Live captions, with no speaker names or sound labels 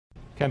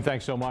Ken,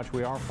 thanks so much.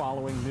 We are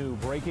following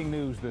breaking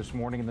news this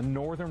morning. In the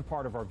northern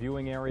part of our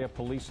viewing area,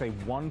 police say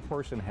one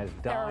person has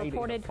died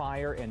in a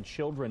fire and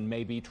children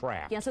may be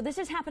trapped. Yeah, so this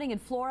is happening in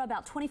Flora,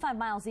 about 25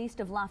 miles east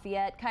of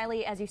Lafayette.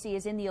 Kylie, as you see,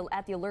 is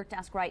at the alert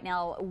desk right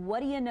now. What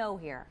do you know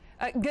here?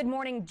 Good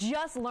morning.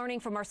 Just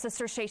learning from our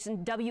sister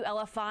station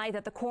WLFI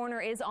that the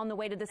coroner is on the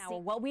way to the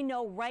scene. What we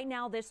know right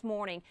now this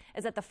morning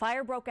is that the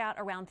fire broke out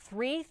around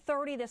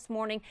 3:30 this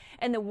morning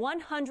in the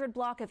 100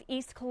 block of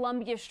East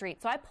Columbia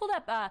Street. So I pulled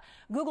up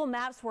Google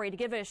Maps for you to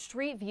give it a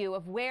street view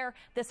of where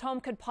this home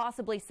could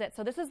possibly sit.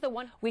 So this is the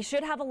one. We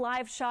should have a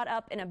live shot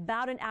up in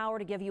about an hour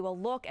to give you a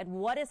look at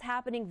what is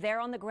happening there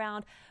on the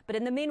ground. But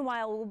in the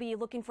meanwhile, we'll be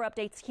looking for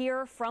updates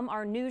here from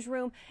our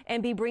newsroom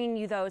and be bringing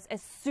you those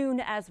as soon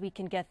as we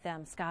can get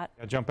them. Scott?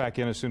 Jump back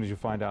in as soon as you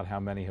find out how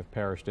many have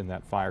perished in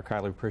that fire.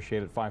 Kylie,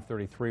 appreciate it.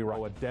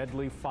 5:33. A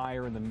deadly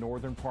fire in the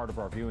northern part of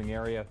our viewing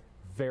area.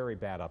 Very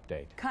bad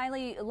update.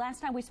 Kylie,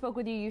 last time we spoke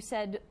with you, you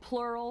said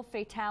plural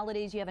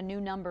fatalities. You have a new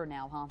number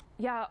now, huh?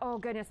 Yeah, oh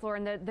goodness,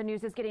 Lauren, the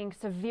news is getting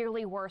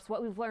severely worse.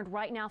 What we've learned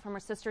right now from our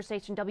sister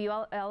station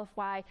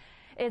WLFY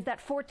is that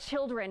 4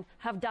 children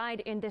have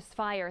died in this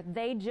fire.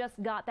 They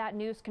just got that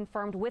news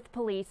confirmed with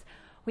police.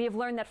 We have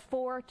learned that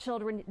 4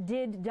 children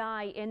did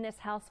die in this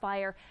house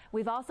fire.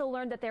 We've also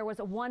learned that there was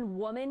one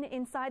woman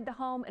inside the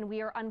home, and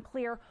we are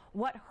unclear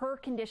what her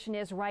condition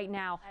is right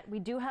now. We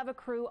do have a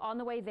crew on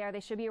the way there. They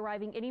should be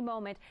arriving any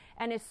moment.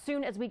 And as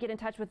soon as we get in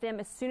touch with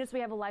them, as soon as we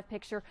have a live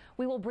picture,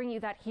 we will bring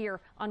you that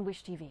here on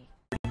Wish TV.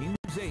 News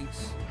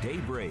 8's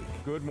Daybreak.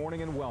 Good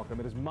morning and welcome.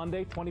 It is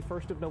Monday,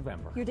 21st of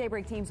November. Your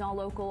Daybreak team's all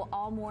local,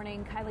 all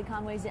morning. Kylie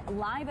Conway's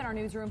live in our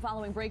newsroom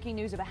following breaking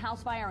news of a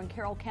house fire in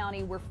Carroll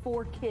County where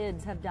 4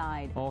 kids have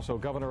died. Also,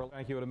 Governor,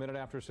 thank you. At a minute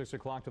after 6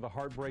 o'clock to the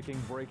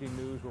heartbreaking breaking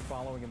news we're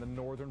following in the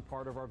northern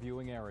part of our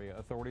viewing area.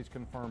 Authorities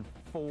confirmed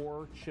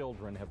 4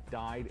 children have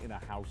died in a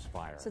house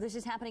fire. So this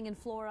is happening in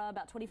Flora,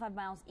 about 25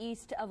 miles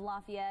east of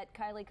Lafayette.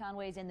 Kylie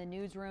Conway's in the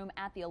newsroom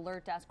at the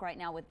alert desk right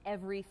now with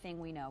everything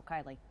we know.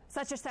 Kylie.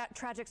 Such a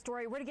tragic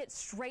story. We're going to get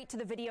straight to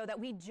the video that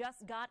we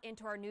just got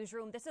into our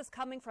newsroom. This is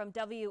coming from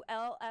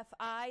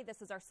WLFI.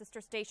 This is our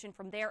sister station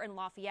from there in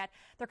Lafayette.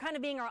 They're kind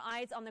of being our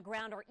eyes on the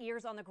ground, our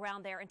ears on the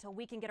ground there until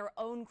we can get our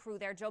own crew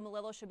there. Joe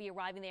Malillo should be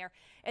arriving there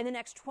in the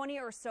next 20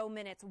 or so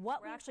minutes.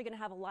 We're actually going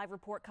to have a live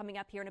report coming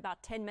up here in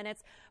about 10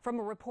 minutes from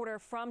a reporter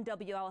from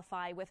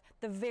WLFI with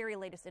the very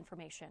latest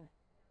information.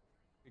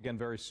 Again,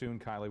 very soon,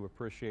 Kylie. We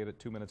appreciate it.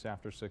 2 minutes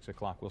after 6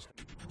 o'clock.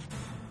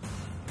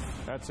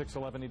 At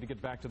 6:11, need to get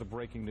back to the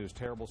breaking news.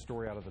 Terrible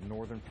story out of the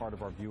northern part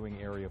of our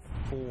viewing area.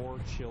 4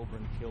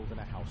 children killed in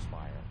a house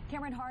fire.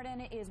 Cameron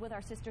Harden is with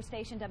our sister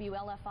station,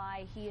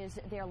 WLFI. He is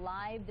there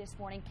live this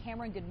morning.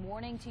 Cameron, good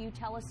morning to you.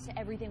 Tell us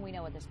everything we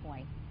know at this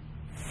point.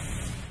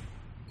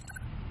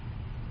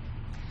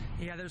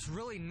 Yeah, there's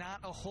really not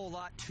a whole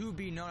lot to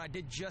be known. I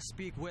did just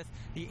speak with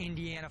the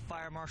Indiana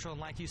fire marshal, and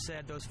like you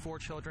said, those 4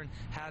 children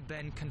have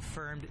been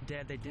confirmed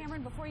dead.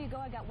 Cameron, before you go,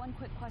 I got one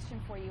quick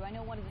question for you. I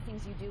know one of the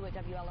things you do at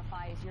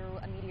WLFI is you're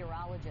a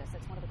meteorologist.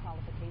 That's one of the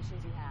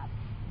qualifications you have.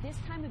 This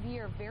time of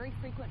year, very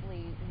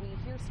frequently, we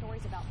hear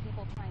stories about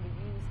people trying to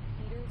use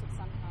heaters of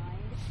some kind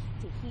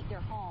to heat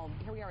their home.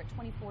 Here we are at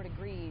 24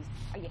 degrees.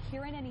 Are you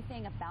hearing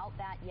anything about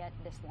that yet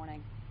this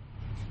morning?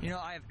 You know,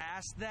 I've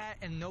asked that,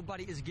 and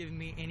nobody is giving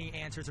me any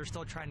answers. They're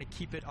still trying to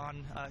keep it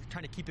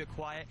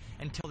quiet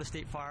until the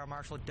state fire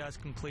marshal does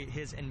complete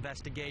his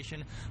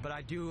investigation. But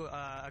I do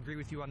agree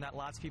with you on that.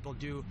 Lots of people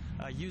do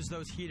use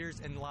those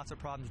heaters, and lots of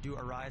problems do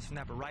arise from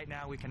that. But right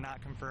now, we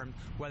cannot confirm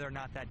whether or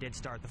not that did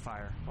start the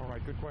fire. All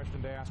right, good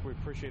question to ask. We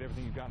appreciate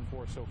everything you've gotten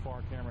for us so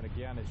far, Cameron.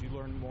 Again, as you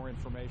learn more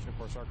information, of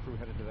course, our crew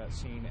headed to that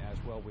scene as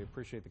well. We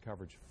appreciate the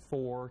coverage.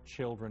 4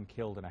 children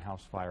killed in a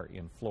house fire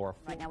in Flora.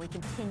 Right now, we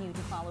continue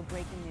to follow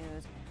breaking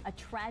news. A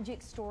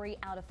tragic story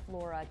out of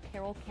Flora,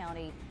 Carroll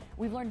County.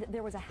 We've learned that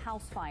there was a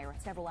house fire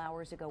several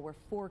hours ago where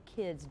 4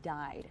 kids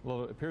died.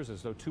 Well, it appears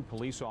as though 2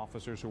 police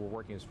officers who were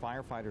working as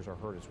firefighters are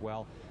hurt as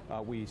well.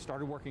 We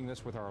started working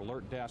this with our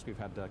alert desk. We've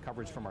had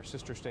coverage from our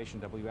sister station,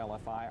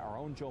 WLFI. Our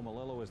own Joe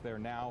Malillo is there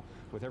now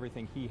with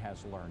everything he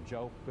has learned.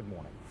 Joe, good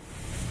morning.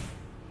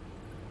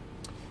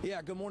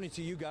 Yeah, good morning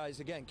to you guys.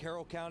 Again,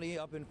 Carroll County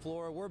up in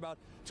Flora. We're about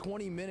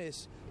 20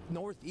 minutes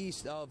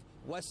northeast of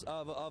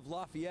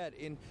Lafayette,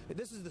 and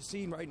this is the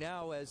scene right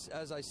now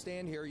as I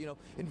stand here. You know,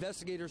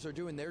 investigators are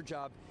doing their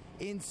job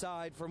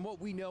inside. From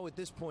what we know at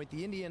this point,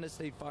 the Indiana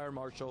State Fire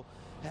Marshal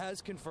has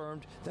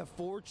confirmed that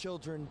 4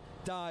 children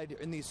died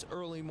in this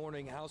early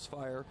morning house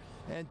fire,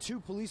 and 2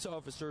 police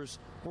officers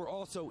were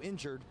also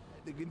injured.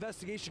 The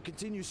investigation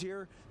continues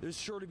here. There's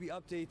sure to be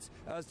updates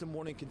as the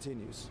morning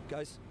continues.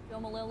 Guys? Joe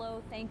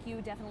Malillo, thank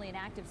you. Definitely an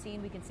active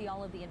scene. We can see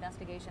all of the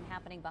investigation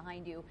happening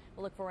behind you.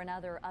 We'll look for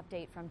another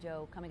update from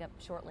Joe coming up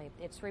shortly.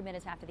 It's 3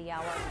 minutes after the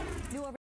hour. New